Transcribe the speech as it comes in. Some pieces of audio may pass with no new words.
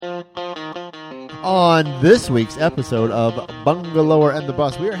On this week's episode of Bungalower and the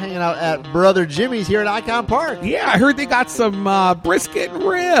Bus, we are hanging out at Brother Jimmy's here at Icon Park. Yeah, I heard they got some brisket and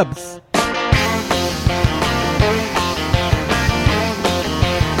ribs.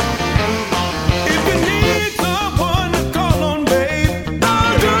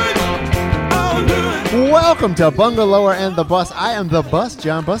 Welcome to Bungalower and the Bus. I am the Bus,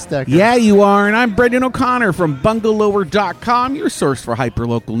 John Busdecker. Yeah, you are, and I'm Brendan O'Connor from Bungalower.com, your source for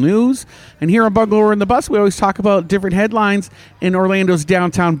hyperlocal news. And here on Bungalower and the Bus, we always talk about different headlines in Orlando's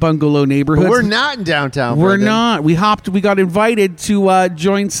downtown bungalow neighborhoods. But we're not in downtown. We're Brendan. not. We got invited to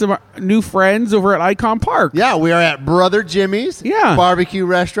join some new friends over at Icon Park. Yeah, we are at Brother Jimmy's barbecue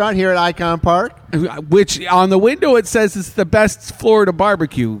restaurant here at Icon Park. Which on the window it says it's the best Florida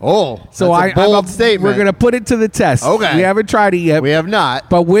barbecue. Oh, so that's a bold statement. We're going to put it to the test. Okay. We haven't tried it yet. We have not.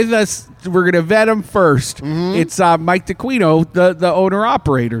 But with us, we're going to vet him first. Mm-hmm. It's Mike DeQuino, the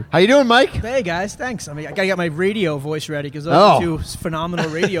owner-operator. How you doing, Mike? Hey, guys. Thanks. I got to get my radio voice ready because those are two phenomenal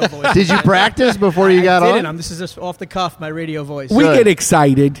radio voices. Did you practice before you got on? I didn't. This is just off the cuff, my radio voice. We get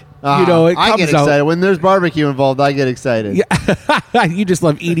excited. It I comes get excited. Out. When there's barbecue involved, I get excited. Yeah. You just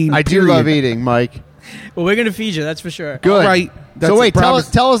love eating. I do love eating, Mike. Well, we're going to feed you, that's for sure. Good. All right. So wait, tell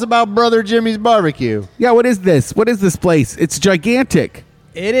us about Brother Jimmy's barbecue. Yeah, what is this? What is this place? It's gigantic.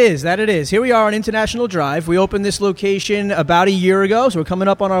 It is. Here we are on International Drive. We opened this location about a year ago, so we're coming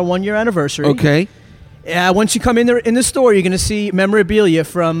up on our 1-year anniversary. Okay. Once you come in the store, you're going to see memorabilia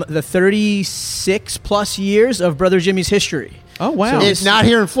from the 36-plus years of Brother Jimmy's history. Oh, wow. So it's not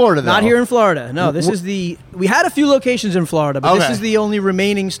here in Florida, though. Not here in Florida. No, this is we had a few locations in Florida, but this is the only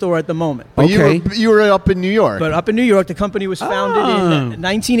remaining store at the moment. But you were up in New York. But up in New York, the company was founded in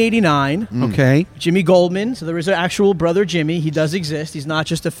 1989. Okay. Jimmy Goldman. So there is an actual Brother Jimmy. He does exist. He's not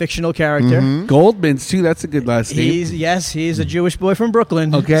just a fictional character. Mm-hmm. Goldman's, too. That's a good last name. He's a Jewish boy from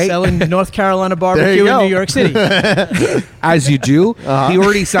Brooklyn. Okay. Selling North Carolina barbecue in New York City. As you do. He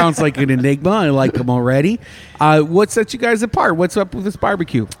already sounds like an enigma. I like him already. What sets you guys apart? What's up with this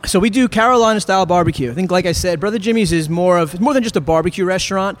barbecue? So we do Carolina-style barbecue. I think, like I said, Brother Jimmy's is more than just a barbecue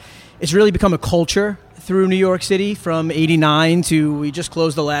restaurant. It's really become a culture through New York City from 89 to we just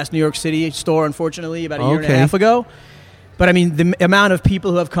closed the last New York City store, unfortunately, about a year and a half ago. But, I mean, the amount of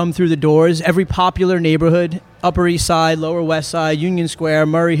people who have come through the doors, every popular neighborhood, Upper East Side, Lower West Side, Union Square,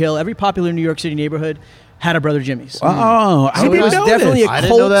 Murray Hill, every popular New York City neighborhood had a Brother Jimmy's. Oh, I didn't know definitely this. I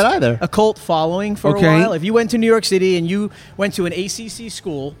didn't know that either. A cult following for a while. If you went to New York City and you went to an ACC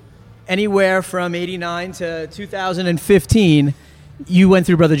school, anywhere from 89 to 2015, you went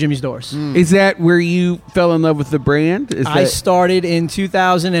through Brother Jimmy's doors. Is that where you fell in love with the brand? I started in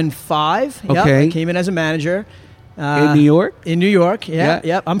 2005. Okay. Yep, I came in as a manager. In New York? In New York,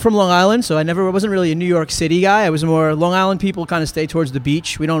 yeah. I'm from Long Island, so I wasn't really a New York City guy. I was more Long Island people kind of stay towards the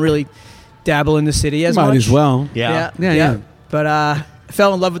beach. We don't really dabble in the city as much. Might as well. Yeah. But I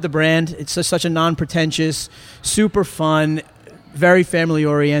fell in love with the brand. It's just such a non-pretentious, super fun, very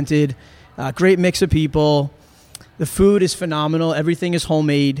family-oriented, great mix of people. The food is phenomenal. Everything is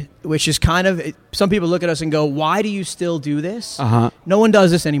homemade, which is kind of... Some people look at us and go, why do you still do this? No one does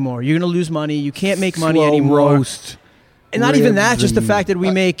this anymore. You're going to lose money. You can't make money anymore. Roast. And not even that, just the fact that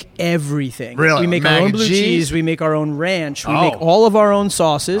we make everything. Really? We make our own blue cheese. We make our own ranch. We make all of our own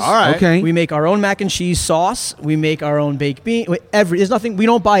sauces. All right. Okay. We make our own mac and cheese sauce. We make our own baked bean. There's nothing. We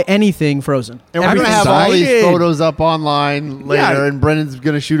don't buy anything frozen. And we're going to have all these photos up online later, and Brendan's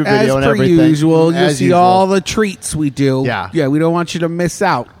going to shoot a video and everything. As usual, you'll see all the treats we do. Yeah. We don't want you to miss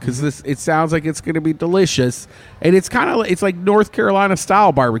out because it sounds like it's going to be delicious. And it's it's like North Carolina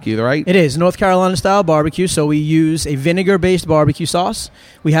style barbecue, right? It is North Carolina style barbecue. So we use a vinegar-based barbecue sauce.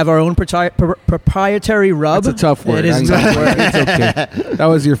 We have our own proprietary rub. That's a tough word. It is a tough word. It's okay. That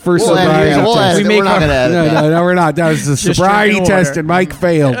was your first sobriety test. We're not going to add it. No, we're not. That was a sobriety test, and Mike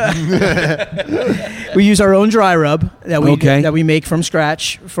failed. We use our own dry rub that we make from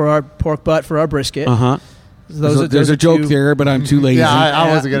scratch for our pork butt, for our brisket. There's a joke there, but I'm too lazy. Yeah, I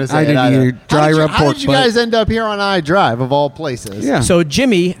wasn't going to say I it didn't either. either. Dry rub pork How did you guys end up here on I-Drive, of all places? Yeah. So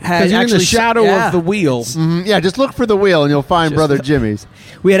Jimmy has you're actually... in the shadow of the wheel. Mm-hmm. Yeah, just look for the wheel and you'll find Brother Jimmy's.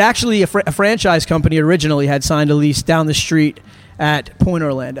 We had actually a franchise company originally had signed a lease down the street at Point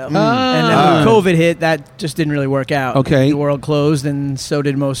Orlando. And then when COVID hit, that just didn't really work out. Okay. The world closed, and so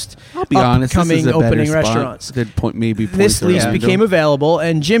did most I'll be honest, this is a opening better restaurants. Spot. Good point, maybe Point this lease Orlando. became available,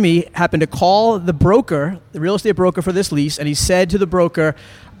 and Jimmy happened to call the broker, the real estate broker for this lease, and he said to the broker,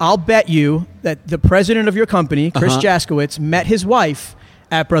 I'll bet you that the president of your company, Chris Jaskowitz, met his wife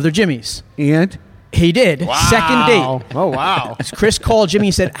at Brother Jimmy's. And He did. Wow. Second date. Oh, wow. Chris called Jimmy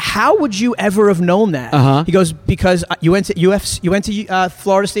and said, "How would you ever have known that?" Uh-huh. He goes, "Because you went to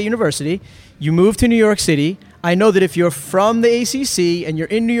Florida State University, you moved to New York City. I know that if you're from the ACC and you're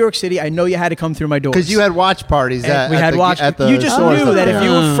in New York City, I know you had to come through my doors." Because you had watch parties And at the you just stores knew up that there. if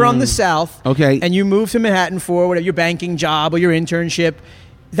you were from the South, Okay. and you moved to Manhattan for whatever your banking job or your internship,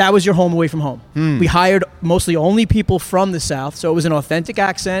 that was your home away from home. We hired mostly only people from the South, so it was an authentic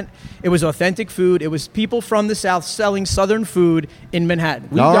accent. It was authentic food. It was people from the South selling Southern food in Manhattan.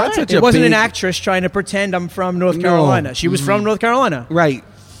 We All got right. such It a wasn't big, an actress trying to pretend I'm from North No. Carolina. She was from North Carolina. Right.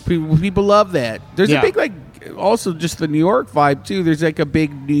 People love that. There's Yeah. a big, like, also just the New York vibe, too. There's, like, a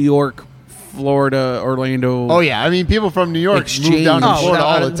big New York, Florida, Orlando. Oh, yeah. I mean, people from New York Exchange. move down to Oh, Florida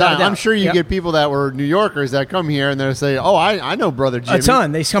all the without a time. doubt. I'm sure you Yep. get people that were New Yorkers that come here and they'll say, "Oh, I know Brother Jimmy." A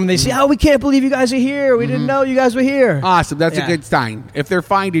ton. They come and they say, "Oh, we can't believe you guys are here. We didn't know you guys were here." Awesome. That's Yeah. a good sign. If they're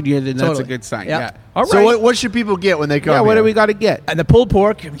finding you, then that's Totally. a good sign. Yep. Yeah. All right. So what should people get when they come yeah, what here? do we got to get? And the pulled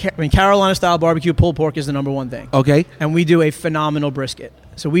pork, Carolina-style barbecue pulled pork is the number one thing. Okay. And we do a phenomenal brisket.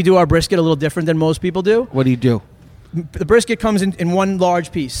 So we do our brisket a little different than most people do. What do you do? The brisket comes in one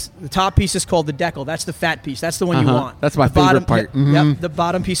large piece. The top piece is called the decal. That's the fat piece. That's the one you Uh-huh. want. That's my The bottom, favorite part. Yep. The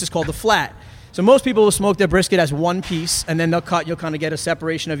bottom piece is called the flat. So most people will smoke their brisket as one piece, and then they'll cut. You'll kind of get a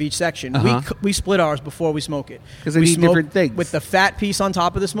separation of each section. Uh-huh. We split ours before we smoke it. 'Cause they we need smoke different things. with the fat piece on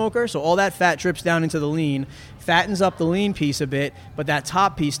top of the smoker, so all that fat drips down into the lean, fattens up the lean piece a bit, but that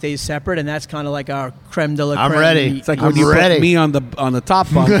top piece stays separate, and that's kind of like our creme de la creme. I'm ready. meat. It's like I'm when you ready. put me on the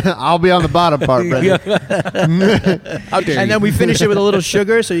top bunk. I'll be on the bottom part, Brendan. How dare And you. then we finish it with a little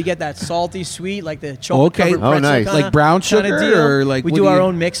sugar, so you get that salty sweet, like the chocolate Okay. covered Oh, pretzel nice. kinda- Like brown kinda sugar deal. or like we what do do our you-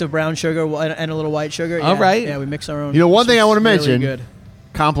 own mix of brown sugar and a little white sugar. All Yeah. right. Yeah, we mix our own. You know, one which thing I is want to really mention: good.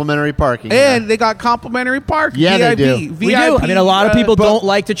 complimentary parking. And they got complimentary parking. Yeah, they VIP, do. We do. I mean, a lot of people but- don't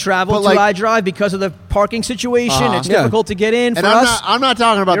like to travel but to like- iDrive because of the parking situation. Uh-huh. It's Yeah. difficult to get in. and For us, I'm not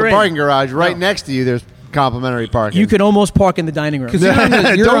talking about you're the in. parking garage. Right No. next to you, there's complimentary parking. you can almost park in the dining room. 'Cause you're on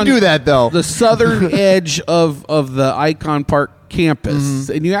the- you're Don't on do that though. the southern edge of the Icon Park campus,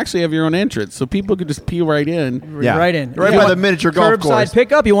 and you actually have your own entrance, so people could just peel right in. Yeah. Right in. Right You by want the miniature golf curbside course.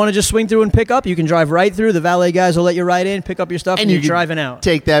 pickup. You want to just swing through and pick up. You can drive right through. The valet guys will let you right in, pick up your stuff, and, you you're can driving out.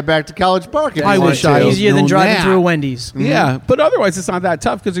 Take that back to College Park. if I you want wish to. I was Easier than known driving that. through a Wendy's. Yeah, but otherwise it's not that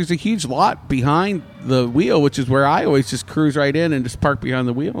tough because there's a huge lot behind the wheel, which is where I always just cruise right in and just park behind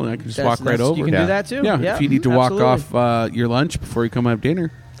the wheel, and I can just walk right over. You can Yeah. do that too. Yeah, if you need to walk absolutely. off your lunch before you come have dinner.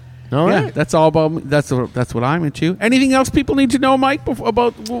 All Yeah, right. that's all about. That's what I'm into. Anything else people need to know, Mike,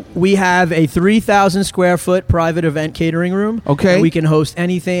 about? We have a 3,000 square foot private event catering room. Okay. And we can host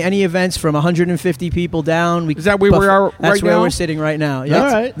anything, any events from 150 people down. Is that where we are That's right where now? we're sitting right now. All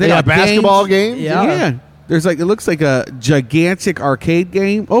Yeah. right. They They got got basketball games. games. Yeah. There's like it looks like a gigantic arcade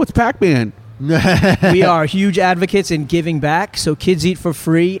game. Oh, it's Pac-Man. We are huge advocates in giving back, so kids eat for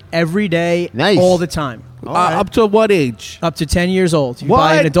free every day, Nice. all the time. All right. Up to what age? Up to 10 years old. If you What?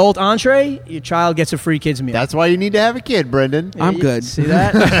 buy an adult entree, your child gets a free kids meal. That's why you need to have a kid, Brendan. I'm You good. See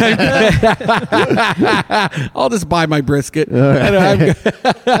that? I'll just buy my brisket.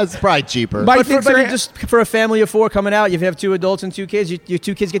 That's probably cheaper. Mike But thinks they're- just for a family of four coming out, if you have two adults and two kids, your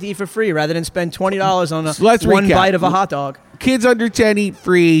two kids get to eat for free rather than spend $20 on So let's one recap. bite of a hot dog. kids under 10 eat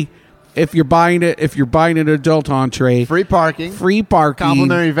free. If you're buying an adult entree, Free parking. free parking,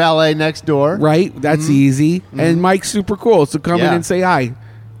 Complimentary valet next door. right? That's easy. And Mike's super cool, so come in Yeah. and say hi.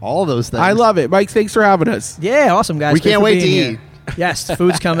 All those things. I love it, Mike. Thanks for having us. Yeah, awesome, guys. We Thanks can't for wait being to here. eat. Yes, the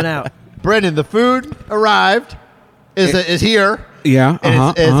food's coming out. Brendan, the food arrived. Is here. Yeah,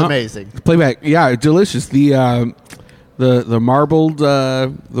 And it's amazing. Playback, yeah, delicious. The marbled,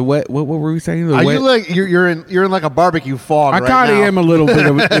 the wet. What were we saying? The Are wet. you like you're in like a barbecue fog? I right kind of now. am a little bit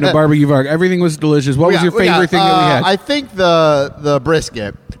in a barbecue vlog. Everything was delicious. What was your favorite thing that we had? I think the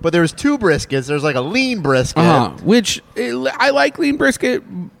brisket, but there's two briskets. There's like a lean brisket. Which I like lean brisket,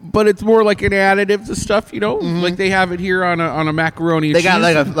 but it's more like an additive to stuff. You know, like they have it here on a macaroni. And They got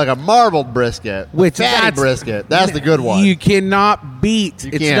cheese. like a marbled brisket, Which fatty that's- brisket. That's the good one. You cannot beat.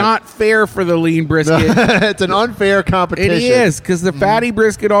 It's can't. not fair for the lean brisket. It's an unfair competition. It is because the fatty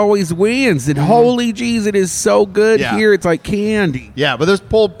brisket always wins. And holy jeez, it is so good Yeah. here. It's like candy. Yeah, but there's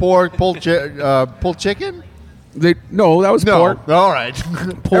pulled pork, pulled chicken. No, that was No, pork. all right.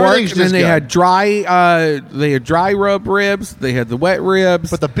 Pork. Everything's And then just they good. had dry. They had dry rub ribs. They had the wet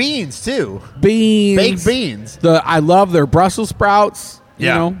ribs. but the beans too, beans, baked beans. I love their Brussels sprouts. You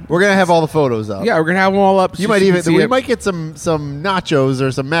know, we're gonna have all the photos up. yeah, we're gonna have them all up. You so might can even see we it. might get some nachos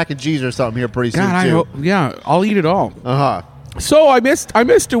or some mac and cheese or something here pretty God, soon I too. hope. Yeah, I'll eat it all. Uh huh. So I missed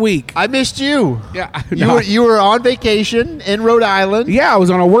a week. I missed you. Yeah, You were on vacation in Rhode Island. Yeah, I was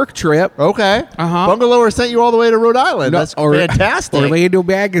on a work trip. Okay. Uh-huh. Bungalower sent you all the way to Rhode Island. No, That's fantastic. Orlando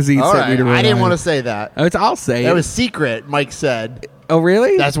Magazine All sent me right. to Rhode I didn't Island. want to say that. I'll say That it. was secret, Mike said. Oh,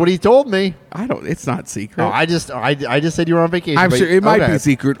 really? That's what he told me. I don't. It's not secret. Oh, I just said you were on vacation. I'm but- sure it might okay. be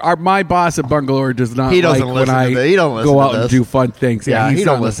secret. My boss at Bungalower does not He doesn't like when listen to I this. He don't listen go to out and this. do fun things. Yeah, he's he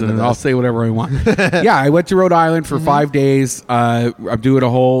not don't listen to listening. I'll this. say whatever I want. Yeah, I went to Rhode Island for 5 days. I'm doing a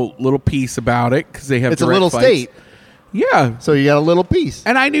whole little piece about it because they have It's a direct little flights. state, Yeah. so you got a little piece.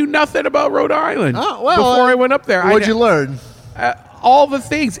 And I knew nothing about Rhode Island Oh, well, before I went up there. What'd you learn? All the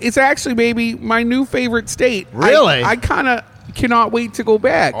things. It's actually maybe my new favorite state. Really? I kind of cannot wait to go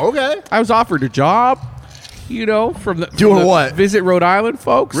back. Okay. I was offered a job, from the Doing from the what? Visit Rhode Island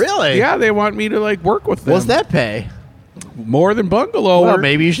folks. Really? Yeah, they want me to work with them. What's that pay? More than Bungalower. Well,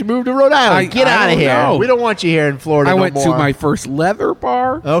 maybe you should move to Rhode Island. Get I out of don't here. know. We don't want you here in Florida I no went more. to my first leather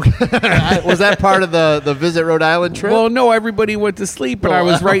bar. Okay. Was that part of the Visit Rhode Island trip? Well, no, everybody went to sleep, and I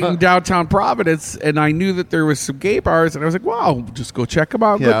was right in downtown Providence, and I knew that there was some gay bars, and I was like, "Wow, I'll just go check them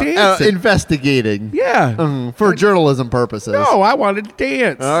out and go dance." investigating. Yeah. For journalism purposes. No, I wanted to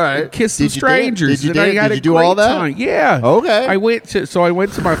dance. All right. And kiss some Did you dance? strangers. Did you and I dance? had Did a you do great all that? time. Yeah. Okay. I went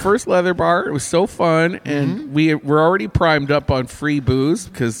to my first leather bar. It was so fun, and we were already primed up on free booze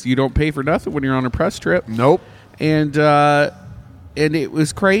because you don't pay for nothing when you're on a press trip. Nope. And it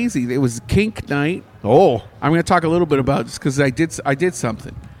was crazy. It was kink night. Oh. I'm going to talk a little bit about this because I did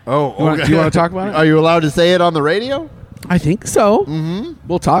something. Oh, Do you want to talk about it? Are you allowed to say it on the radio? I think so. Mm-hmm.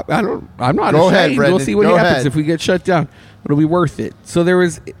 We'll talk. I'm not Go ashamed. ahead, Brendan. We'll see what Go happens ahead. if we get shut down. It'll be worth it. So there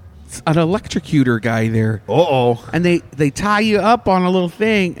was an electrocutor guy there. Uh-oh. And they tie you up on a little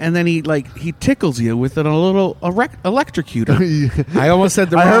thing, and then he tickles you with a little electrocutor. I almost said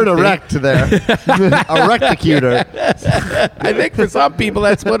the wrong I heard thing. erect there. Erectocutor. I think for some people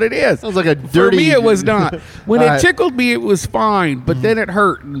that's what it is. Sounds like a For dirty... me, it was not. When All it right. tickled me, it was fine, but then it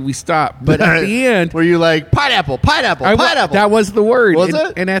hurt, and we stopped. But at the end, Were you like, pineapple, pineapple? that was the word. Was and,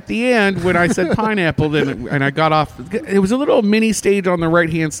 it? And at the end, when I said pineapple, and I got off, it was a little mini stage on the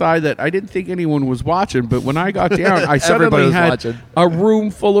right-hand side that I didn't think anyone was watching. But when I got down, I Everybody suddenly was had watching. a room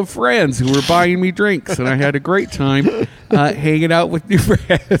full of friends who were buying me drinks, and I had a great time hanging out with new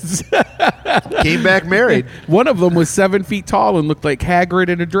friends. Came back married. One of them was 7 feet tall and looked like Hagrid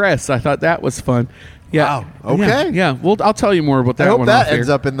in a dress. I thought that was fun. Yeah. Wow. Okay. Yeah. Well, I'll tell you more about that I hope one. that off ends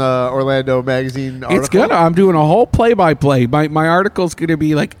air. up in the Orlando Magazine article. It's gonna. I'm doing a whole play-by-play. My article's gonna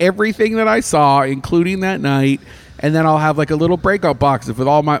be like everything that I saw, including that night, and then I'll have like a little breakout box with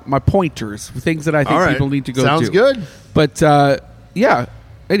all my pointers, things that I think All right. people need to go Sounds to. good. But yeah.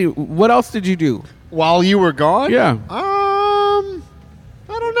 Anyway, what else did you do? While you were gone? Yeah.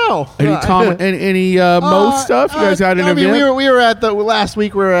 I don't know. Any Mo stuff? You guys had an I mean, event? we were at last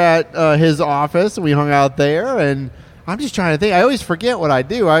week. We were at his office and we hung out there. And I'm just trying to think. I always forget what I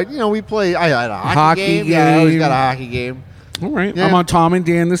do. We play. I had a hockey game. Yeah, I always got a hockey game. All right. Yeah. I'm on Tom and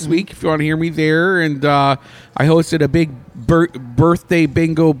Dan this week if you want to hear me there. And I hosted a big birthday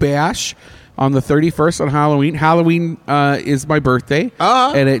bingo bash on the 31st on Halloween. Halloween is my birthday.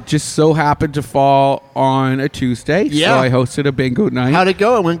 And it just so happened to fall on a Tuesday. Yeah. So I hosted a bingo night. How'd it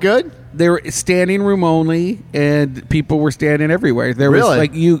go? It went good? They were standing room only, and people were standing everywhere. There was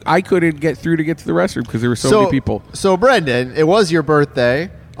Really? I couldn't get through to get to the restroom because there were so many people. So, Brendan, it was your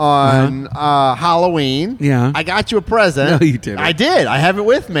birthday on Halloween. Yeah. I got you a present. No, you didn't. I did. I have it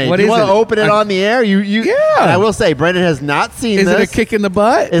with me. What Do you is want it? to open it on the air? Yeah. And I will say, Brendan has not seen Is this. it a kick in the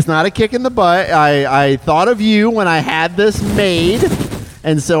butt? It's not a kick in the butt. I thought of you when I had this made,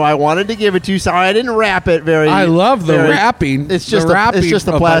 and so I wanted to give it to you. Sorry, I didn't wrap it very. I love the wrapping. It's just the a wrapping plastic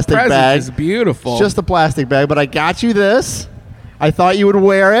of my present bag. is beautiful. It's just a plastic bag, but I got you this. I thought you would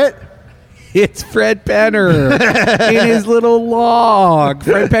wear it. It's Fred Penner in his little log.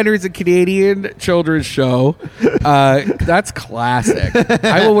 Fred Penner is a Canadian children's show. That's classic.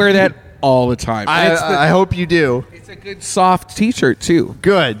 I will wear that all the time. I hope you do. It's a good soft T-shirt too.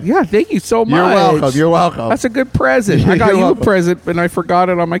 Good. Yeah, thank you so much. You're welcome. You're welcome. That's a good present. I got You're you welcome. a present, and I forgot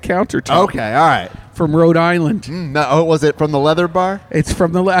it on my countertop. Okay. All right. From Rhode Island. No, was it from the leather bar? It's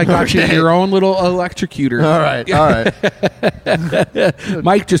from the. I got you Okay. your own little electrocutor. All right. All right.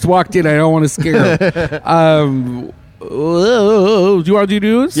 Mike just walked in. I don't want to scare him. Do you want to do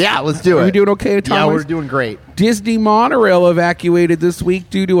news? Yeah, let's do it. Are we doing okay, Thomas? Yeah, we're doing great. Disney monorail evacuated this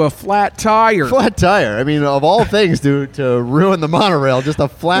week due to a flat tire. Flat tire. I mean, of all things, to ruin the monorail, just a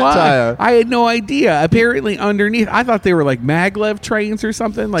flat Why? tire. I had no idea. Apparently, underneath, I thought they were like maglev trains or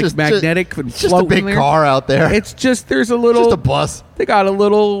something, like magnetic and Just a floating big there. car out there. It's just there's a little. just a bus. They got a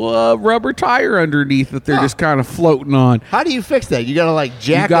little rubber tire underneath that they're just kind of floating on. How do you fix that? You got to like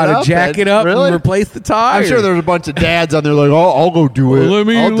jack it up? You got to jack it up and replace the tire. I'm sure there's a bunch of dads on there like, oh, I'll go do it.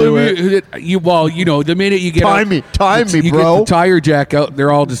 I'll do it. The minute you get time me, you bro. get the tire jack out,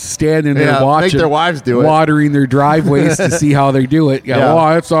 they're all just standing there watching. Make their wives do it. Watering their driveways to see how they do it. Yeah, well,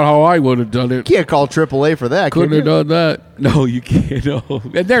 that's not how I would have done it. You can't call AAA for that. Couldn't have done that. No, you can't. No.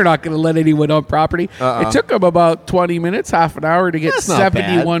 And they're not going to let anyone on property. It took them about 20 minutes, half an hour to get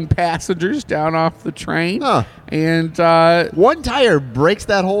 71 passengers down off the train. And one tire breaks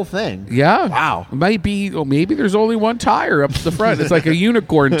that whole thing. Yeah. Wow. Maybe there's only one tire up the front. It's like a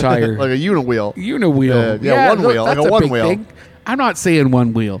unicorn tire. Like a uniwheel. Yeah, one wheel. Like a one wheel. Thing. I'm not saying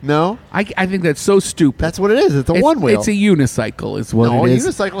one wheel. No? I think that's so stupid. That's what it is. It's a one wheel. It's a unicycle is what it is.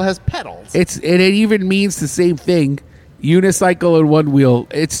 No, a unicycle has pedals. It even means the same thing. Unicycle and one wheel.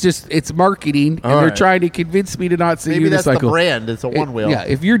 It's marketing, and they're trying to convince me to not say Maybe unicycle. That's the brand. It's a one wheel. Yeah,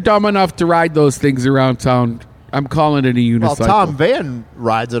 if you're dumb enough to ride those things around town, I'm calling it a unicycle. Well, Tom Van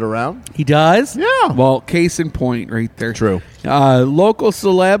rides it around. He does? Yeah. Well, case in point right there. True. Local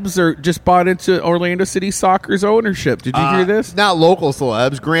celebs are just bought into Orlando City Soccer's ownership. Did you hear this? Not local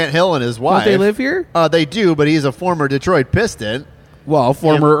celebs. Grant Hill and his wife. Don't they live here? They do, but he's a former Detroit Piston. Well,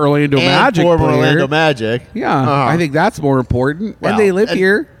 former Orlando Magic former player. Orlando Magic. Yeah, I think that's more important. Well, and they live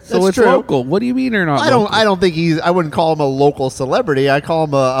here, so it's true. local. What do you mean they're not? I don't think I wouldn't call him a local celebrity. I call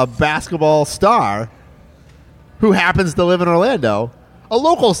him a basketball star who happens to live in Orlando. A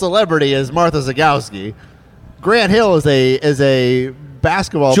local celebrity is Martha Zagowski. Grant Hill is a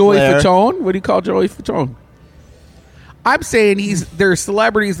basketball Joey player. Fatone? What do you call Joey Fatone? I'm saying they're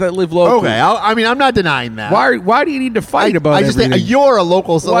celebrities that live locally. Okay, I'm not denying that. Why do you need to fight about everything? You're a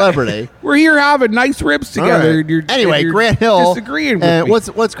local celebrity. We're here having nice ribs together. Right. Anyway, Grant Hill. Disagreeing with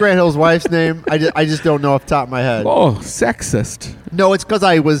me. What's Grant Hill's wife's name? I just don't know off the top of my head. Oh, sexist. No, it's because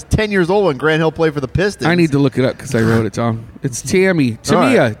I was 10 years old when Grant Hill played for the Pistons. I need to look it up because I wrote it down. It's Tamia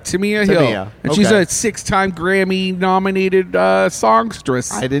Hill. And she's a 6-time Grammy-nominated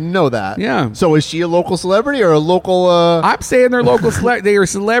songstress. I didn't know that. Yeah. So is she a local celebrity or a local... I'm saying they're local. They are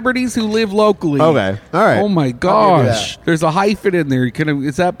celebrities who live locally. Okay. All right. Oh, my gosh. There's a hyphen in there.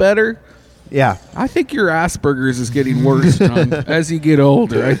 Is that better? Yeah. I think your Asperger's is getting worse, John, as you get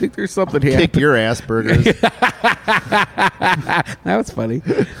older. I think there's something happening. Kick your Asperger's. That was funny.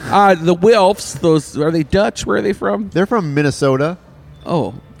 The Wilfs, are they Dutch? Where are they from? They're from Minnesota.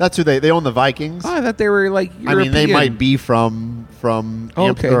 Oh. That's who they own the Vikings. Oh, I thought they were like European. I mean, they might be from or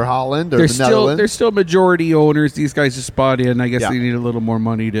Holland or the Netherlands. They're still majority owners. These guys just bought in. I guess they need a little more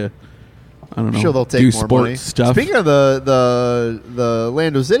money to... I don't know. I'm sure they'll take do more sports money. Stuff. Speaking of the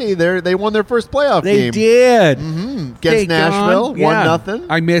Orlando City, they won their first playoff game. They did against Nashville, 1-0.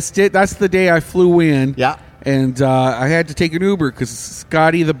 I missed it. That's the day I flew in. Yeah, and I had to take an Uber because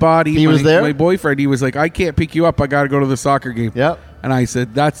Scotty the Body, was there. My boyfriend, he was like, "I can't pick you up. I got to go to the soccer game." Yep. And I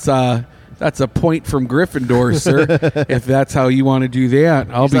said, "That's a point from Gryffindor, sir. If that's how you want to do that,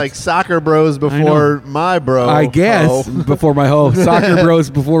 I'll be like soccer bros before my bro. I guess before my hoe. Soccer bros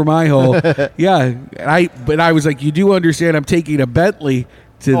before my hoe. Yeah, but I was like, you do understand? I'm taking a Bentley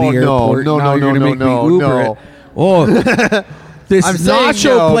to the airport. No. Oh. This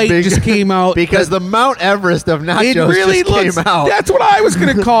nacho plate just came out. Because the Mount Everest of nachos came out. That's what I was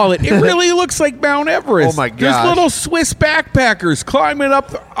going to call it. It really looks like Mount Everest. Oh, my gosh. There's little Swiss backpackers climbing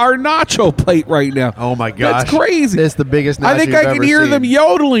up our nacho plate right now. Oh, my gosh. That's crazy. It's the biggest nacho I think I can hear them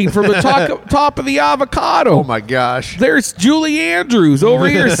yodeling from the top of the avocado. Oh, my gosh. There's Julie Andrews over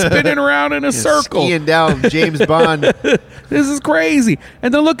here spinning around in a circle. Skiing down James Bond. This is crazy.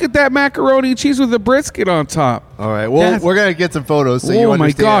 And then look at that macaroni and cheese with the brisket on top. All right. Well, we're going to get some photos so you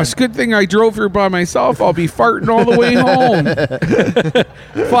understand. Oh, my gosh. Good thing I drove here by myself. I'll be farting all the way home.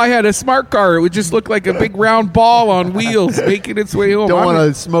 If I had a smart car, it would just look like a big round ball on wheels making its way home. Don't want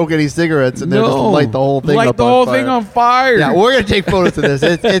to smoke any cigarettes and then just light the whole thing on fire. Yeah, we're going to take photos of this.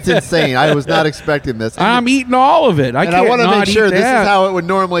 It's insane. I was not expecting this. I'm eating all of it. I want to make sure this is how it would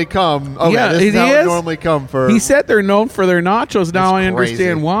normally come. Okay, yeah, this is how it would normally come for... He said they're known for their nachos. Now I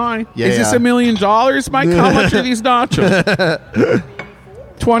understand why. Yeah, is this $1 million, Mike? How much are these nachos?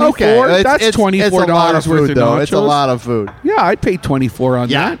 24. Okay. That's $24 worth of nachos. It's a lot of food. Yeah, I'd pay 24 on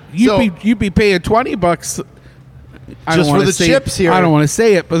that. You'd be paying $20. Just for the chips here. I don't want to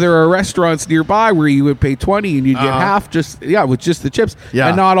say it, but there are restaurants nearby where you would pay 20 and you'd get half with just the chips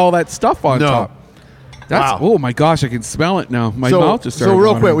and not all that stuff on top. That's oh my gosh, I can smell it now. My mouth just started. So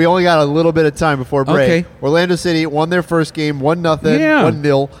real quick, we only got a little bit of time before break. Okay. Orlando City won their first game 1-0,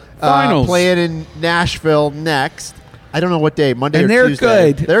 1-0. Finals. Playing in Nashville next. I don't know what day, Monday and or they're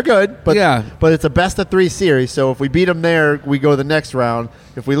Tuesday. good. They're good, but Yeah. but it's a best of 3 series. So if we beat them there, we go the next round.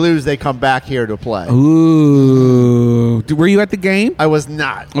 If we lose, they come back here to play. Ooh. Were you at the game? I was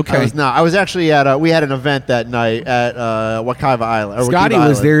not. Okay. I was not. I was actually at we had an event that night at Wekiva Island. Scotty Wekiva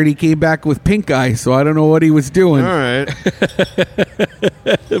was Island. there and he came back with pink eye, so I don't know what he was doing. All right.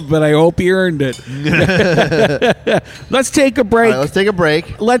 But I hope he earned it. Let's take a break. All right, let's take a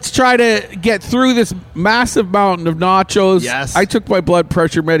break. Let's try to get through this massive mountain of nachos. Yes. I took my blood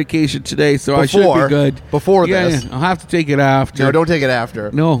pressure medication today, so I should be good. Before this. Yeah, I'll have to take it after. No, don't take it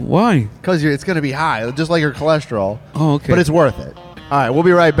after. No, why? Because it's going to be high, just like your cholesterol. Oh, okay. But it's worth it. All right, we'll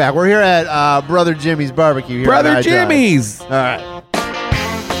be right back. We're here at Brother Jimmy's Barbecue. Here Brother at iDrive. Jimmy's. All right.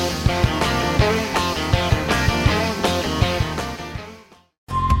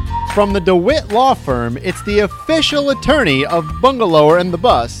 From the DeWitt Law Firm, it's the official attorney of Bungalower and the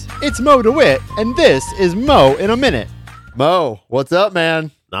Bus. It's Mo DeWitt, and this is Mo in a Minute. Mo, what's up,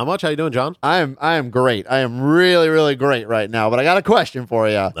 man? Not much. How you doing, John? I am great. I am really, really great right now, but I got a question for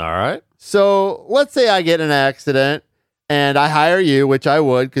you. All right. So let's say I get in an accident and I hire you, which I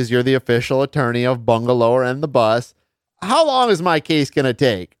would because you're the official attorney of Bungalower and the Bus. How long is my case going to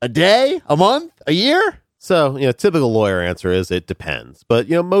take? A day? A month? A year? So, typical lawyer answer is it depends. But,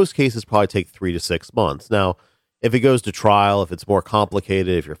 most cases probably take 3 to 6 months. Now, if it goes to trial, if it's more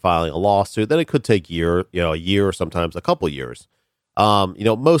complicated, if you're filing a lawsuit, then it could take a year or sometimes a couple years.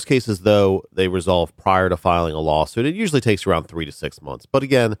 Most cases, though, they resolve prior to filing a lawsuit. It usually takes around 3 to 6 months. But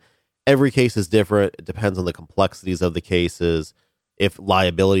again, every case is different. It depends on the complexities of the cases, if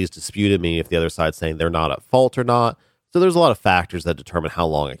liability is disputed, meaning if the other side's saying they're not at fault or not. So there's a lot of factors that determine how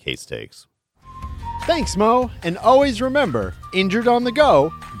long a case takes. Thanks, Mo. And always remember, injured on the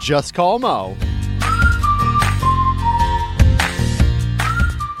go, just call Mo.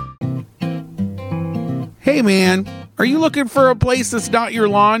 Hey, man, are you looking for a place that's not your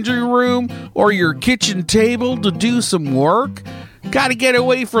laundry room or your kitchen table to do some work? Got to get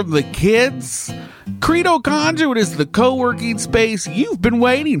away from the kids? Credo Conduit is the co-working space you've been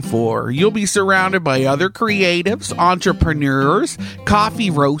waiting for. You'll be surrounded by other creatives, entrepreneurs, coffee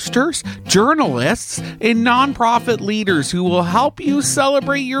roasters, journalists, and nonprofit leaders who will help you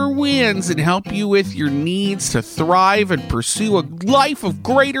celebrate your wins and help you with your needs to thrive and pursue a life of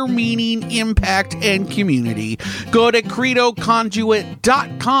greater meaning, impact, and community. Go to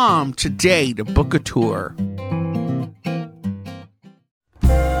credoconduit.com today to book a tour.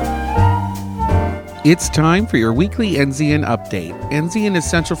 It's time for your weekly Enzian update. Enzian is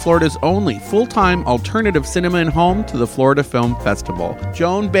Central Florida's only full-time alternative cinema and home to the Florida Film Festival.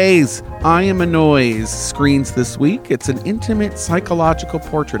 Joan Baez's I Am a Noise screens this week. It's an intimate psychological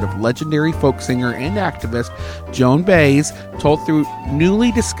portrait of legendary folk singer and activist Joan Baez, told through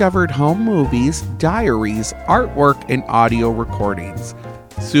newly discovered home movies, diaries, artwork, and audio recordings.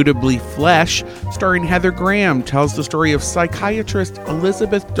 Suitably Flesh, starring Heather Graham, tells the story of psychiatrist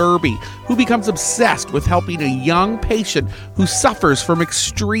Elizabeth Derby, who becomes obsessed with helping a young patient who suffers from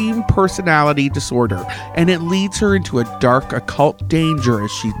extreme personality disorder, and it leads her into a dark occult danger as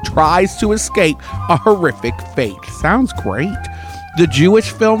she tries to escape a horrific fate. Sounds great. The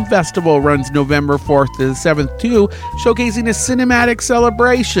Jewish Film Festival runs November 4th to the 7th too, showcasing a cinematic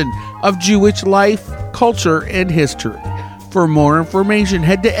celebration of Jewish life, culture, and history. For more information,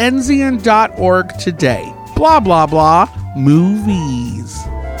 head to enzian.org today. Blah, blah, blah. Movies.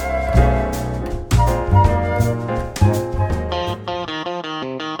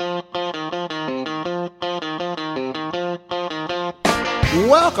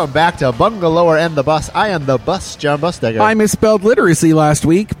 Welcome back to Bungalower and the Bus. I am the Bus, John Bustegger. I misspelled literacy last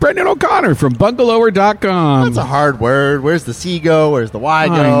week. Brendan O'Connor from Bungalower.com. That's a hard word. Where's the C go? Where's the Y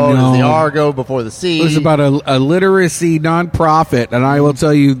go? I know. Does the R go before the C? It was about a literacy nonprofit, and I will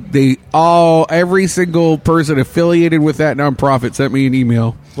tell you, every single person affiliated with that nonprofit sent me an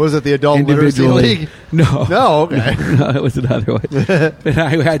email. Was it the Adult Literacy Individually. League? No. No, okay. No, it was another one. And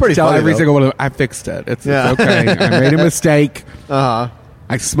I had to tell funny, every though. single one of them, I fixed it. It's Yeah. okay. I made a mistake. Uh-huh.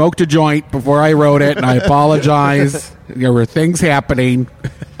 I smoked a joint before I wrote it, and I apologize. There were things happening.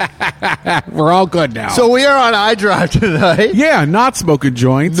 We're all good now. So we are on iDrive tonight. yeah, not smoking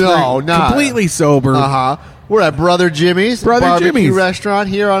joints. No, We're not. completely sober. Uh-huh. We're at Brother Jimmy's barbecue Jimmy's. restaurant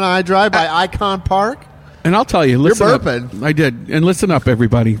here on iDrive by Icon Park. And I'll tell you, listen up. burping. I did. And listen up,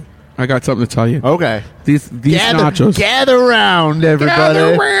 everybody. I got something to tell you. Okay. These nachos. Gather round, everybody.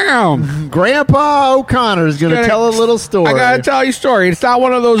 Gather around. Grandpa O'Connor is going to tell a little story. I got to tell you a story. It's not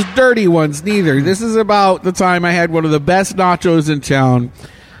one of those dirty ones, neither. This is about the time I had one of the best nachos in town.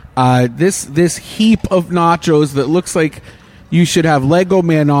 This heap of nachos that looks like You should have Lego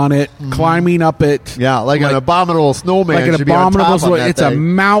Man on it, climbing up it. Yeah, like an abominable snowman. Like an should be on abominable top on that It's a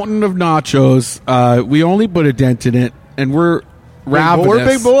thing. mountain of nachos. We only put a dent in it, and we're ravenous. We're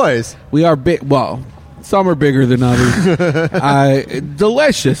big boys. We are big. Well, some are bigger than others.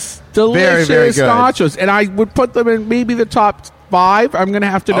 Delicious Very, very good. nachos, and I would put them in maybe the top 5. I'm going to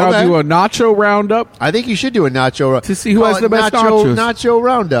have to now Okay. do a nacho roundup I think you should do a nacho to see who call has it the best nachos. Nacho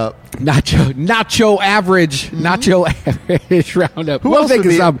roundup. Nacho average roundup. Who We'll else think would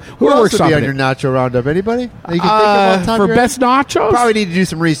of be, some. who We'll else would be workshop on it. your nacho roundup? Anybody? That you can think of off the top For of your best head? nachos, Probably need to do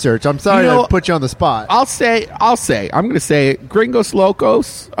some research. I'm sorry You know, to put you on the spot. I'm going to say it. Gringos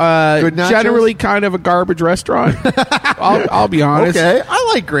Locos. Good nachos? Generally, kind of a garbage restaurant. I'll be honest. Okay,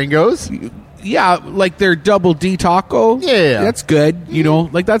 I like Gringos. Yeah, like their double D taco. Yeah. That's good. You know,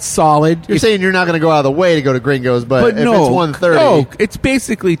 like that's solid. You're saying you're not going to go out of the way to go to Gringos, but if no, it's 130, no, it's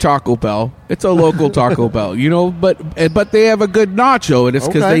basically Taco Bell. It's a local Taco Bell, you know. But they have a good nacho, and it's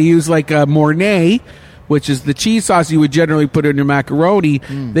because Okay. they use like a Mornay, which is the cheese sauce you would generally put in your macaroni.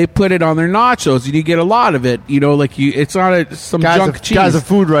 They put it on their nachos, and you get a lot of it. You know, like it's not some junk cheese. Guy's a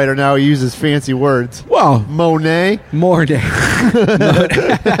food writer now. He uses fancy words. Well, Monet, Mornay,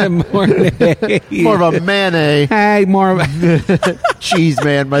 Mornay, more of a mayonnaise Hey, more of a cheese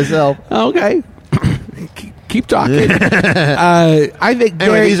man myself. okay. Keep talking. I think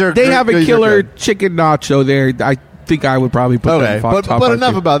Anyway, these are they good- have a these are killer good. chicken nacho there. I think I would probably put Okay, that but top five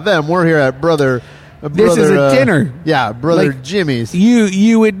enough too. about them. We're here at Brother. This is a dinner. Yeah, Brother Like, Jimmy's.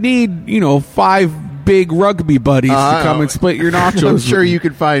 You would need 5 big rugby buddies to come and split your nachos. I'm sure you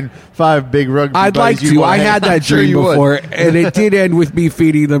could find 5 big rugby I'd like buddies you'd to. wanna I hang- had I'm that sure dream you would. before, and it did end with me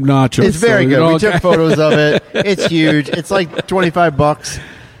feeding them nachos. It's very so, good. you know, We took photos of it. It's huge. It's like $25.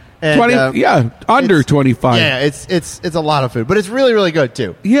 And, 20, under it's- 25. Yeah, it's a lot of food, but it's really, really good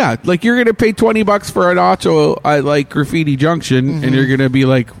too. Yeah, like you're gonna pay $20 for a nacho at like Graffiti Junction, and you're gonna be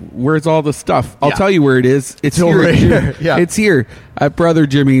like, "Where's all the stuff?" I'll Yeah. tell you where it is. It's over here. here. Yeah. It's here at Brother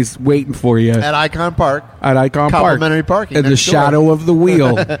Jimmy's, waiting for you At Icon Park. at Icon Park. Complimentary parking in the next door. shadow of the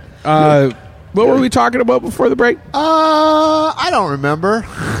wheel. What were we talking about before the break? I don't remember.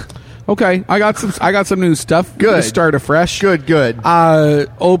 Okay, I got some new stuff. Good. To start afresh. Good.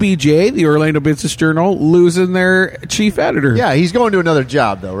 OBJ, the Orlando Business Journal, losing their chief editor. Yeah, he's going to another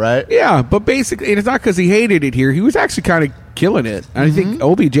job though, right? Yeah, but basically, and it's not because he hated it here. He was actually kind of killing it. And I think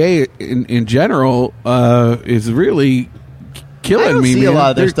OBJ in general is really killing I don't me. see a man. lot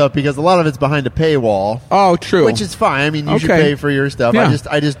of their They're- stuff because a lot of it's behind a paywall, Oh, true. which is fine. I mean, you should Okay. pay for your stuff. Yeah.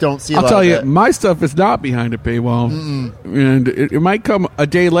 I just don't see. A I'll lot tell of you, it. my stuff is not behind a paywall, and it might come a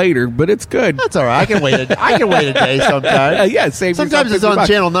day later, but it's good. That's all right. I can wait. I can wait a day sometime. Yeah, save Sometimes yourself it's on $50.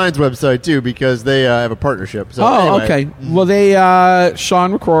 Channel 9's website too because they have a partnership. So Oh, anyway. okay. Well, they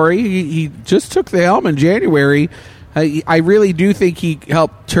Sean McCrory, he just took the helm in January. I really do think he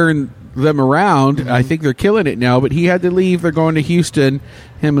helped turn them around. I think they're killing it now, but he had to leave. They're going to Houston,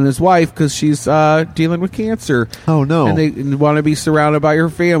 him and his wife, because she's dealing with cancer. Oh, no. And they want to be surrounded by her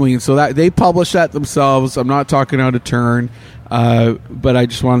family, and so that they publish that themselves. I'm not talking out of turn, but I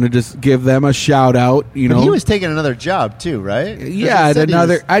just wanted to just give them a shout out. You But know, he was taking another job too, right? 'Cause yeah, it said he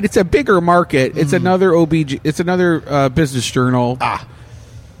was- it's a bigger market. It's another OBJ. It's another business journal.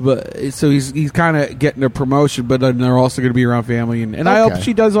 But so he's kind of getting a promotion, but then they're also going to be around family, and I hope Okay.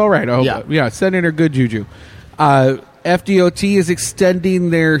 she does all right. I hope, Yeah. send in her good juju. FDOT is extending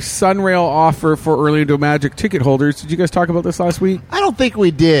their Sunrail offer for Orlando Magic ticket holders. Did you guys talk about this last week? I don't think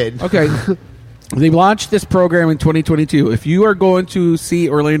we did. Okay. They launched this program in 2022. If you are going to see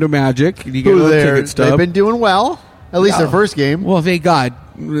Orlando Magic, you get a little ticket They've stub. been doing well. At least Yeah. their first game. Well, thank God.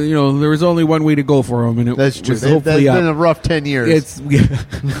 You know, there was only one way to go for them, and it That's true. was That's hopefully been a rough 10 years. It's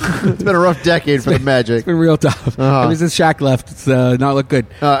It's been a rough decade for the Magic. It's been real tough. Uh-huh. Ever since Shaq left, it's not look good.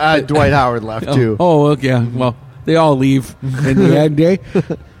 Dwight Howard left too. Oh, okay. Yeah. Well, they all leave in the end, eh?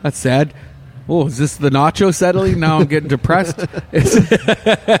 That's sad. Oh, is this the nacho settling? Now I'm getting depressed.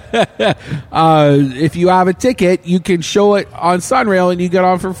 If you have a ticket, you can show it on Sunrail and you get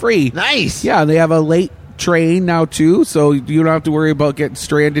on for free. Nice. Yeah, they have a late train now too, so you don't have to worry about getting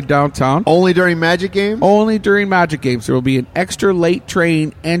stranded downtown. Only during Magic games? Only during Magic games. There will be an extra late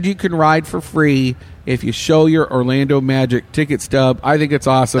train, and you can ride for free if you show your Orlando Magic ticket stub. I think it's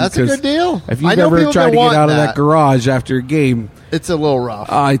awesome. That's a 'cause good deal. If I you've know ever people tried to that get want out of that that. garage after a game, It's a little rough.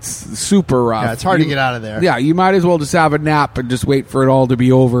 it's super rough. Yeah, it's hard to get out of there. Yeah, you might as well just have a nap and just wait for it all to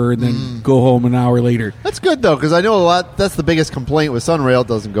be over and then go home an hour later. That's good though, because I know a lot. That's the biggest complaint with Sunrail. It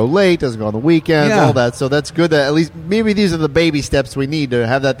doesn't go late, doesn't go on the weekends, Yeah. all that. So that's good that at least maybe these are the baby steps we need to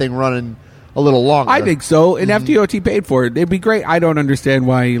have that thing running a little longer. I think so, and FDOT paid for it. It'd be great. I don't understand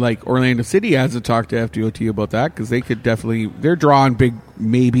why like Orlando City hasn't talked to FDOT about that, because they could definitely. They're drawing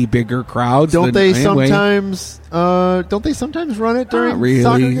maybe bigger crowds. Don't they sometimes run it during really.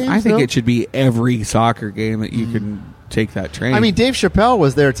 soccer games? I think it should be every soccer game that you can take that train. I mean, Dave Chappelle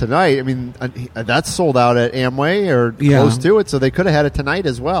was there tonight. I mean, that's sold out at Amway or close to it, so they could have had it tonight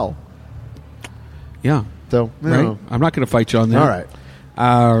as well. Yeah. So, right. I'm not going to fight you on that. All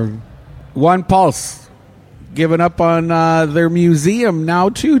right. One Pulse giving up on their museum now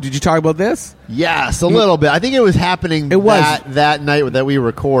too. Did you talk about this? Yes, a little bit. I think it was happening that night that we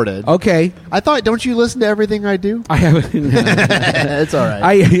recorded. Okay. I thought, don't you listen to everything I do? I haven't. It's all right.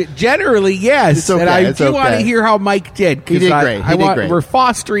 I generally, yes. It's okay. And I do want to hear how Mike did. He did great. He did great. We're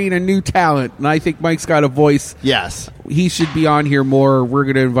fostering a new talent, and I think Mike's got a voice. Yes. He should be on here more. We're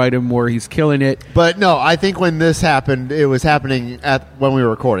going to invite him more. He's killing it. But no, I think when this happened, it was happening when we were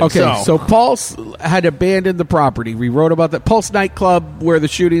recording. Okay, so Pulse had abandoned the property. We wrote about that. Pulse nightclub, where the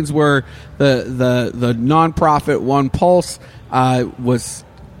shootings were, the nonprofit One Pulse was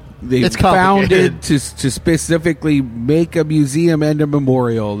founded to specifically make a museum and a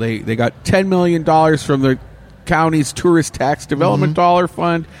memorial. They got $10 million from the county's tourist tax development dollar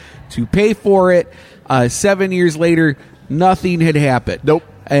fund to pay for it. 7 years later, nothing had happened. Nope.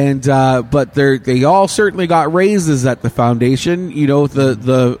 And but they all certainly got raises at the foundation. You know,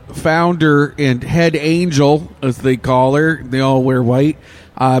 the founder and head angel, as they call her, they all wear white.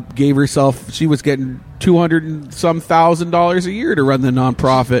 Gave herself, she was getting $200 and some $1,000 a year to run the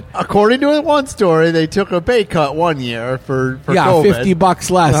nonprofit. According to one story, they took a pay cut 1 year for COVID.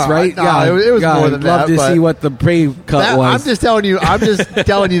 $50 less, right? No, it was more than that. I'd love to see what the pay cut was. I'm just telling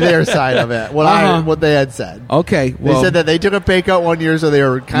you their side of it. What they had said. Okay, they said that they took a pay cut 1 year, so they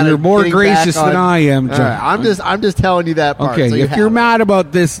were kind you're of more gracious than I am, John. Right, I'm just telling you that part. Okay, so if you're mad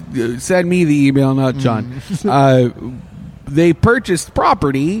about this, send me the email, not John. They purchased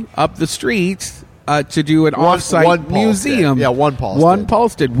property up the street to do an off-site museum. Yeah, One Pulse. One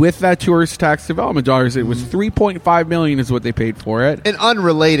Pulse did with that tourist tax development dollars. It was $3.5 million is what they paid for it. An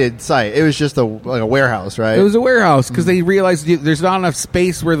unrelated site. It was just a warehouse, right? It was a warehouse because they realized there's not enough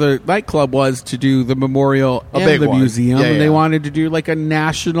space where the nightclub was to do the memorial and the museum, and they wanted to do like a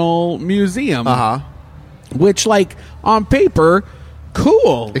national museum. Which, like on paper,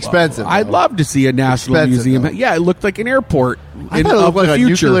 cool, expensive. I'd love to see a national museum. Though. Yeah, it looked like an airport. I thought it looked like a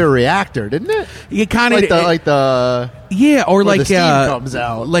nuclear reactor, didn't it? You kind of like the or like the steam comes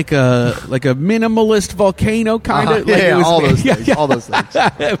out, like a minimalist volcano kind of. All those things. All those things.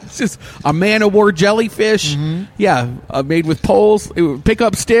 It's just a man of war jellyfish. Made with poles. It would pick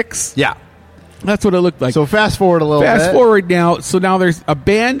up sticks. Yeah. That's what it looked like. So fast forward a little bit. Fast forward now. So now there's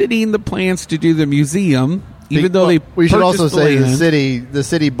abandoning the plans to do the museum. Even though we should also say the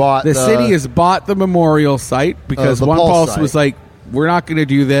city bought the city has bought the memorial site because One Pulse was like, we're not going to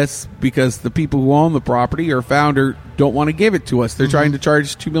do this because the people who own the property or founder don't want to give it to us. They're trying to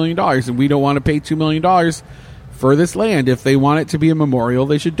charge $2 million, and we don't want to pay $2 million for this land. If they want it to be a memorial,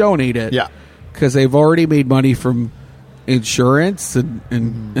 they should donate it. Yeah, because they've already made money from insurance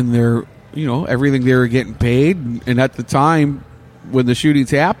and their everything they were getting paid. And at the time when the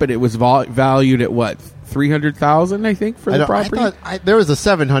shootings happened, it was valued at what? $300,000, I think, for the property. I thought there was a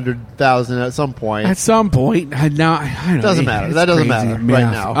 $700,000 at some point. At some point, now I don't doesn't matter. That doesn't matter right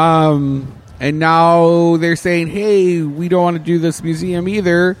now. And now they're saying, "Hey, we don't want to do this museum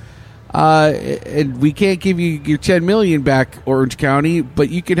either, and we can't give you your $10 million back, Orange County, but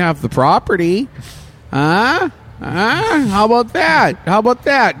you can have the property." How about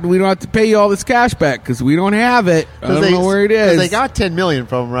that? We don't have to pay you all this cash back because we don't have it. I don't know where it is. They got $10 million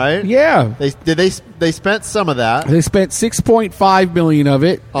from them, right? Yeah. They spent some of that. They spent $6.5 million of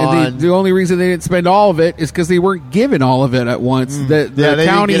it. And the only reason they didn't spend all of it is because they weren't given all of it at once. The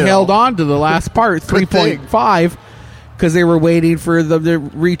county held on to the last part, 3.5. Because they were waiting for them to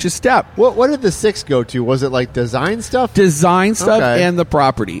reach a step. What did the 6 go to? Was it like design stuff? Design stuff and the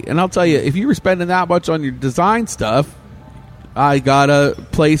property. And I'll tell you, if you were spending that much on your design stuff, I got a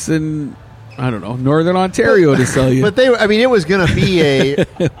place in, I don't know, Northern Ontario to sell you. But it was going to be a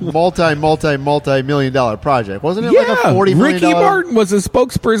multi-million dollar project, wasn't it? Yeah, like a $40 million. Ricky Martin was a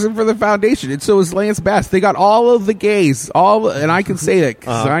spokesperson for the foundation, and so was Lance Bass. They got all of the gays, and I can say that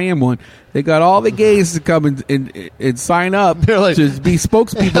because I am one. They got all the gays to come and sign up like, to be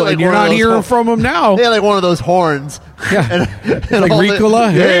spokespeople, like and you're not hearing from them now. They had like one of those horns. Yeah. and Like Ricola.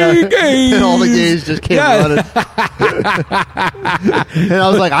 Hey, gays. And all the gays just came running. And I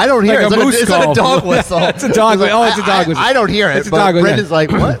was like, I don't hear Like it. a moose It's call. like a dog whistle. It's a dog whistle. It's a dog whistle. I don't hear it. It's a but dog whistle. Brendan's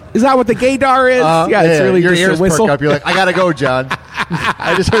like, what? Is that what the gaydar is? Yeah, it's really your just ears a whistle. perk up. You're like, I gotta go, John.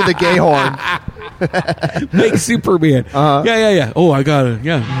 I just heard the gay horn. Make Superman. Yeah. Oh, I gotta.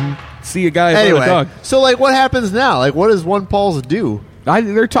 Yeah. See a guy Anyway, about a dog. so like, what happens now? Like, what does One Pulse do?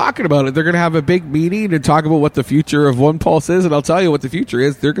 They're talking about it. They're going to have a big meeting and talk about what the future of One Pulse is, and I'll tell you what the future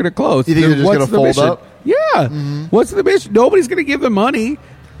is. They're going to close. You think they're just What's going to the fold mission? up? Yeah. What's the mission? Nobody's going to give them money.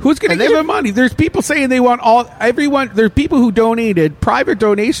 Who's going to give them money? There's people saying they want everyone. There's people who donated private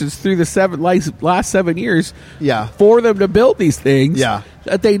donations through the last 7 years. Yeah. For them to build these things. Yeah.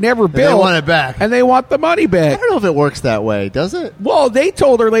 That they never built. They want it back. And they want the money I back. don't know if it works that way. Does it? Well, they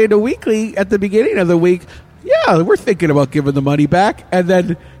told Orlando Weekly at the beginning of the week, yeah, we're thinking about giving the money back. And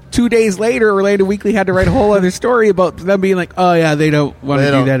then 2 days later, Orlando Weekly had to write a whole other story about them being like, oh, yeah, they don't want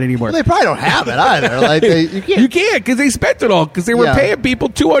to do that anymore. Well, they probably don't have it either. Like you can't. You can't because they spent it all because they were paying people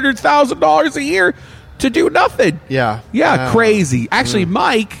 $200,000 a year to do nothing. Yeah. Crazy. Actually,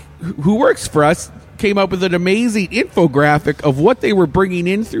 Mike, who works for us, came up with an amazing infographic of what they were bringing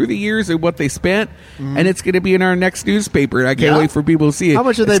in through the years and what they spent, and it's going to be in our next newspaper. And I can't wait for people to see it. How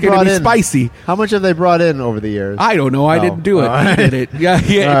much have it's they brought in? Spicy. How much have they brought in over the years? I don't know. I didn't do it. Right. He did it. Yeah.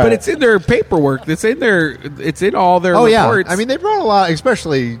 Right. But it's in their paperwork. It's in their. It's in all their reports. I mean, they brought a lot,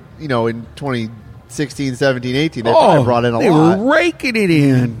 especially in 2016, 17, 18. They probably brought in a lot. They were raking it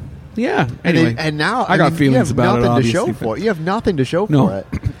in. Yeah. Anyway, and now I got feelings you have about it. nothing to show Obviously, for it. You have nothing to show No. for it.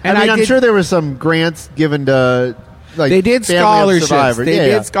 And I'm sure there was some grants given to. Like they did family of scholarships. survivors. They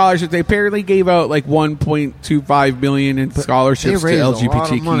did scholarships. They apparently gave out like $1.25 million in scholarships to raised a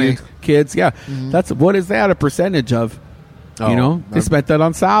lot of money. LGBTQ kids. Yeah, that's what is that a percentage of? Oh, They spent that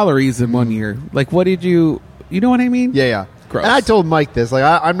on salaries in 1 year. Like, what did you? You know what I mean? Yeah. Gross. And I told Mike this. Like,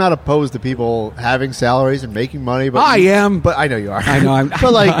 I'm not opposed to people having salaries and making money. But I am. But I know you are. I know. I'm.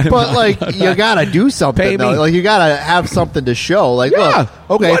 But you gotta do something. Pay though. me. Like, you gotta have something to show. Like, Yeah.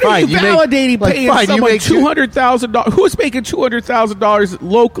 look, okay, what fine. Are you validating paying someone $200,000? Who's making $200,000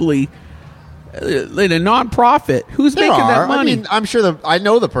 locally in a nonprofit? Who's making that money? I mean, I'm sure I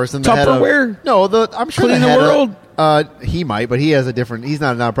know the person. That Tupperware? I'm sure Clean the the World? He might, but he has a different. He's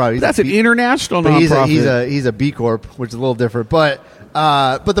not a nonprofit. That's an international but nonprofit. He's a B Corp, which is a little different. But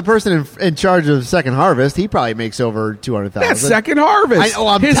the person in charge of Second Harvest, he probably makes over $200,000. That's Second Harvest.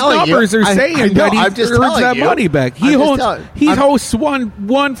 I'm His telling you. numbers are saying I know, that he I'm just earns telling that you. money back. He hosts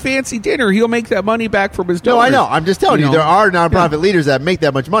one fancy dinner. He'll make that money back from his donors. No, I know. I'm just telling you, there are nonprofit leaders that make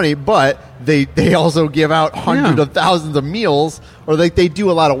that much money, but they also give out hundreds of thousands of meals, or they do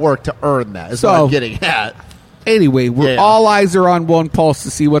a lot of work to earn that. Is what I'm getting at. Anyway, all eyes are on One Pulse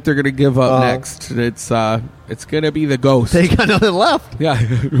to see what they're going to give up next. It's going to be the Ghost. They got nothing left. Yeah.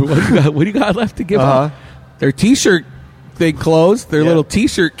 What do you got left to give up? Their T-shirt thing closed. Their little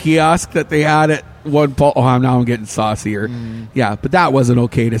T-shirt kiosk that they had at One Pulse. Oh, now I'm getting saucier. Yeah, but that wasn't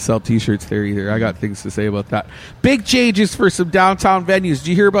okay to sell T-shirts there either. I got things to say about that. Big changes for some downtown venues. Did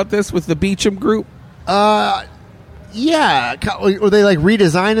you hear about this with the Beecham Group? Yeah, were they like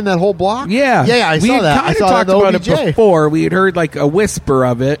redesigning that whole block? Yeah, I saw that. We talked about it before. We had heard like a whisper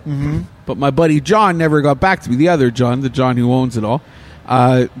of it, but my buddy John never got back to me. The other John, the John who owns it all.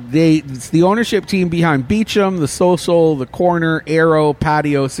 It's the ownership team behind Beecham, the Social, the Corner, Arrow,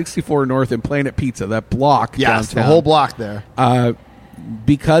 Patio, 64 North, and Planet Pizza. That block, downtown. The whole block there.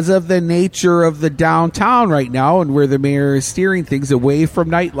 Because of the nature of the downtown right now and where the mayor is steering things away from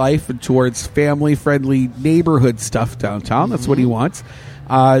nightlife and towards family-friendly neighborhood stuff downtown. That's what he wants.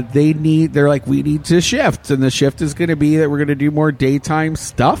 We need to shift. And the shift is going to be that we're going to do more daytime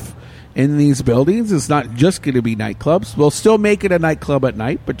stuff in these buildings. It's not just going to be nightclubs. We'll still make it a nightclub at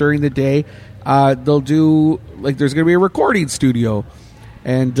night, but during the day, they'll do, there's going to be a recording studio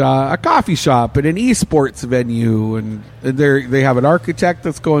and a coffee shop and an esports venue, and they have an architect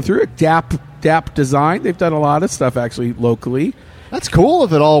that's going through it. DAP Design. They've done a lot of stuff actually locally. That's cool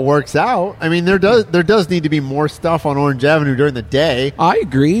if it all works out. I mean, there does need to be more stuff on Orange Avenue during the day. I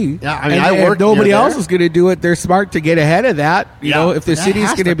agree. Yeah, I mean, if nobody else is going to do it, they're smart to get ahead of that. You know, if the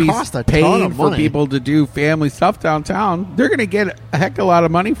city's going to be paying for people to do family stuff downtown, they're going to get a heck of a lot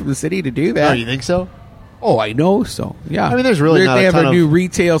of money from the city to do that. Oh, you think so? Oh, I know so. Yeah. I mean, there's really not They have a ton a new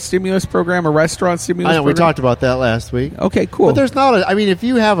retail stimulus program, a restaurant stimulus program. We talked about that last week. Okay, cool. But there's not I mean, if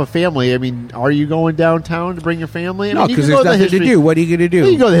you have a family, I mean, are you going downtown to bring your family? No, because there's nothing to do. What are you going to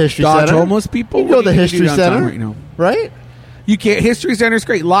do? You go to the History Dodge Center. homeless people? You go to the History Center. Right now? Right? You can't. History Center's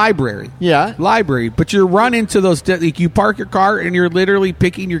great. Library. Yeah. Library. But you're running to those. Like you park your car and you're literally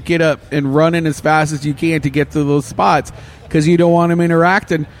picking your kid up and running as fast as you can to get to those spots because you don't want him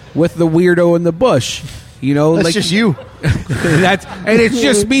interacting with the weirdo in the bush. You know, That's like just you. And it's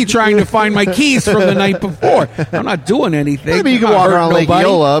just me trying to find my keys from the night before. I'm not doing anything. Maybe you I'm can not walk hurting around Lake nobody.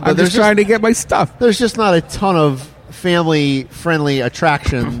 Eola, but I'm just trying to get my stuff. There's just not a ton of family-friendly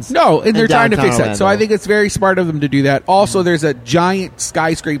attractions. No, and they're trying to fix downtown that. So I Orlando. think it's very smart of them to do that. Also, there's a giant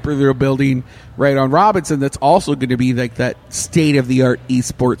skyscraper they're building right on Robinson that's also going to be like that state-of-the-art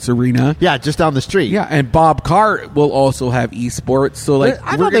esports arena. Yeah, just down the street. Yeah, and Bob Cart will also have esports. So like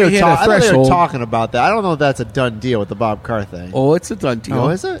I we're thought they going were to hit I a thought they were threshold. talking about that. I don't know if that's a done deal with the Bob Carr thing. Oh, it's a done deal. Oh,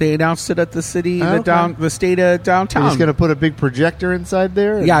 is it? They announced it at the city, Oh, okay. the state of downtown. You're just going to put a big projector inside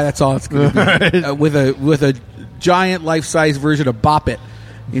there? Yeah, that's all it's going to be. With a giant life-size version of Bop It.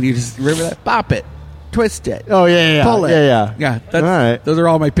 And you just remember that? Bop it. Twist it. Oh, yeah. Pull it. Yeah. Yeah, that's, All right. those are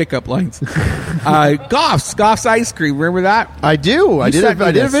all my pickup lines. Goff's Ice Cream. Remember that? I do. I You did sent me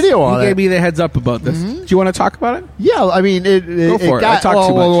a this. video on You it. gave me the heads up about this. Do you want to talk about it? Yeah, I mean, it Go for it. I got, talked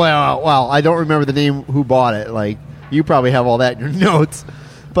too much. well, I don't remember the name who bought it. Like, you probably have all that in your notes.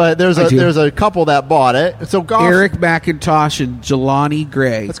 But there's I do. there's a couple that bought it. So Goff, Eric McIntosh and Jelani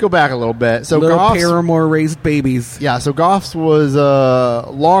Gray. let's go back a little bit. So Little Goff's, Paramore raised babies. yeah, so Goff's was a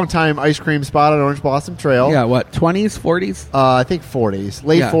longtime ice cream spot on Orange Blossom Trail. Yeah, what, 20s, 40s? I think 40s,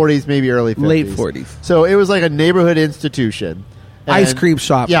 late Yeah. 40s, maybe early 50s. Late 40s. So it was like a neighborhood institution. Ice And- cream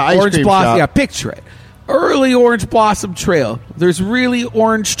shop. Yeah, ice Orange cream Blossom. shop. Yeah, picture it. Early Orange Blossom Trail. There's really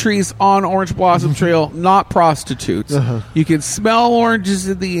orange trees on Orange Blossom Trail, not prostitutes. You can smell oranges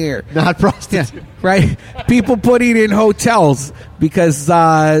in the air. Not Yeah, prostitute. right. People putting in hotels because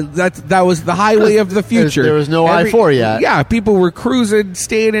that was the highway of the future. There was no I-4 yet. Yeah, people were cruising,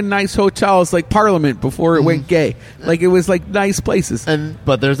 staying in nice hotels like Parliament before it went gay. Like it was like nice places.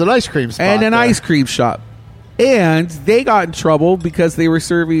 But there's an ice cream spot And an there. ice cream shop. And they got in trouble because they were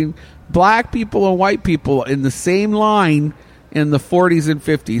serving black people and white people in the same line in the 40s and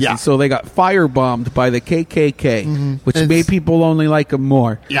 50s. Yeah. And so they got firebombed by the KKK, which And made people only like them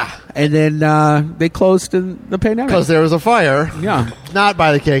more. Yeah. And then they closed in the pandemic. Because there was a fire. Yeah. Not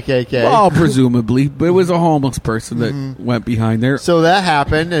by the KKK. Well, presumably. But it was a homeless person that went behind there. So that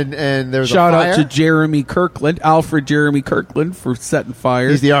happened, and there was Shout a fire. out to Jeremy Kirkland, Alfred Jeremy Kirkland, for setting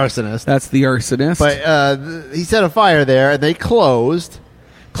fires. He's the arsonist. That's the arsonist. But he set a fire there, and they closed.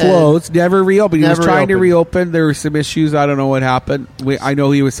 Closed, never reopened. He was Never trying to reopened. reopen. There were some issues. I don't know what happened. I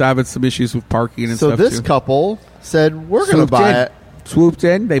know he was having some issues with parking and So stuff this too. couple said, we're going to Swooped buy in. it. Swooped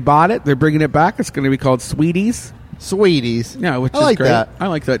in. They bought it. They're bringing it back. It's going to be called Sweeties. Sweeties. Yeah, which I is like great. that. I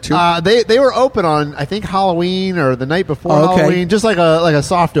like that too. They were open on, I think, Halloween or the night before Oh, okay. Halloween, just like a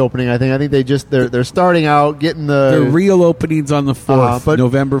soft opening. I think they're starting out getting the the real openings on the 4th, but-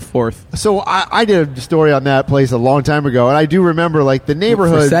 November 4th. So I did a story on that place a long time ago, and I do remember like the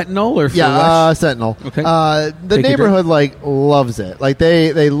neighborhood For Sentinel or for yeah, Rush? Sentinel. Okay. The Take a neighborhood like loves it. Like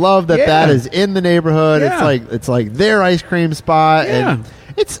they love that Yeah. that is in the neighborhood. Yeah. It's like their ice cream spot, Yeah.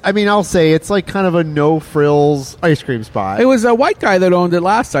 and I'll say it's like kind of a no frills ice cream spot. It was a white guy that owned it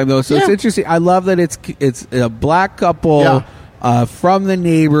last time, though, so it's Yeah. interesting. I love that it's a black couple Yeah. from the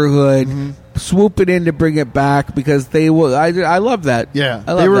neighborhood swooping in to bring it back because they will. I love that. Yeah,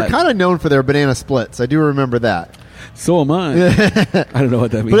 I love they were that. kind of known for their banana splits. I do remember that. So am I. I don't know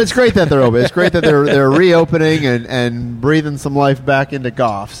what that means. But it's great that they're open. It's great that they're reopening and breathing some life back into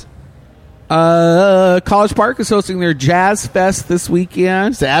Goff's. College Park is hosting their Jazz Fest this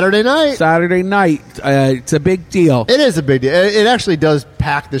weekend. Saturday night. Saturday night. It's a big deal. It is a big deal. It actually does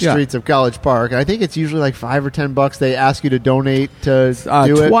pack the Yeah. streets of College Park. I think it's usually like $5 or $10. They ask you to donate to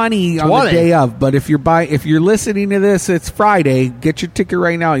do it. 20 on the day of. But if you're listening to this, it's Friday. Get your ticket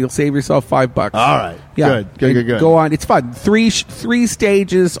right now. You'll save yourself $5. All right. Yeah, Good. Go on. It's fun. Three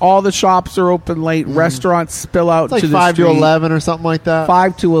stages. All the shops are open late. Restaurants spill out It's like to the 5 street. to 11 or something like that.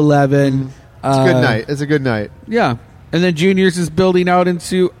 5 to 11. It's a good night. It's a good night. Yeah. And then Juniors is building out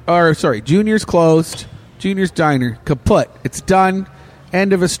into, Juniors closed. Juniors Diner, kaput. It's done.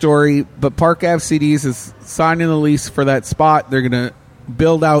 End of a story. But Park Ave CDs is signing the lease for that spot. They're going to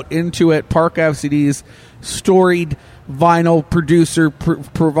build out into it. Park Ave CDs, storied vinyl producer,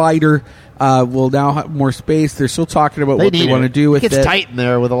 provider, will now have more space. They're still talking about what they want to do with it. It's tight in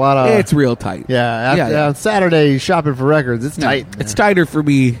there with a lot of... It's real tight. Yeah. On Saturday, shopping for records, it's tight. in It's there. tighter for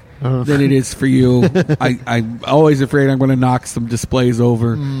me than it is for you. I'm always afraid I'm going to knock some displays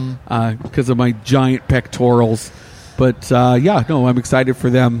over because of my giant pectorals. But I'm excited for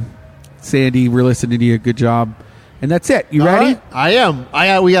them. Sandy, we're listening to you. Good job. And that's it. You All ready? right. I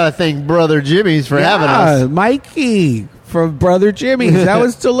am. We got to thank Brother Jimmy's for having us. Mikey. from Brother Jimmy's. That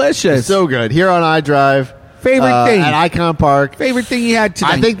was delicious. So good. Here on iDrive. Favorite thing at Icon Park. Favorite thing you had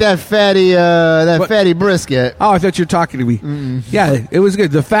tonight? I think that fatty brisket. Oh, I thought you were talking to me. Mm-mm. Yeah, it was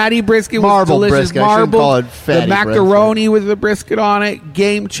good. The fatty brisket was Marble delicious. brisket. I shouldn't call it fatty the macaroni with the brisket on it,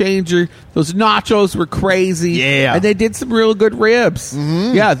 game changer. Those nachos were crazy. Yeah, and they did some real good ribs.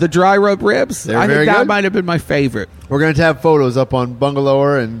 Mm-hmm. Yeah, the dry rub ribs. They're I very think that good. might have been my favorite. We're going to have photos up on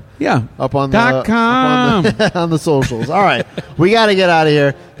Bungalower and up on .com. on the socials. All right, we got to get out of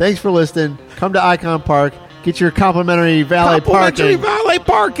here. Thanks for listening. Come to Icon Park. Get your complimentary valet parking.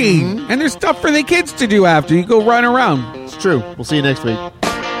 Mm-hmm. And there's stuff for the kids to do after. You go run around. It's true. We'll see you next week.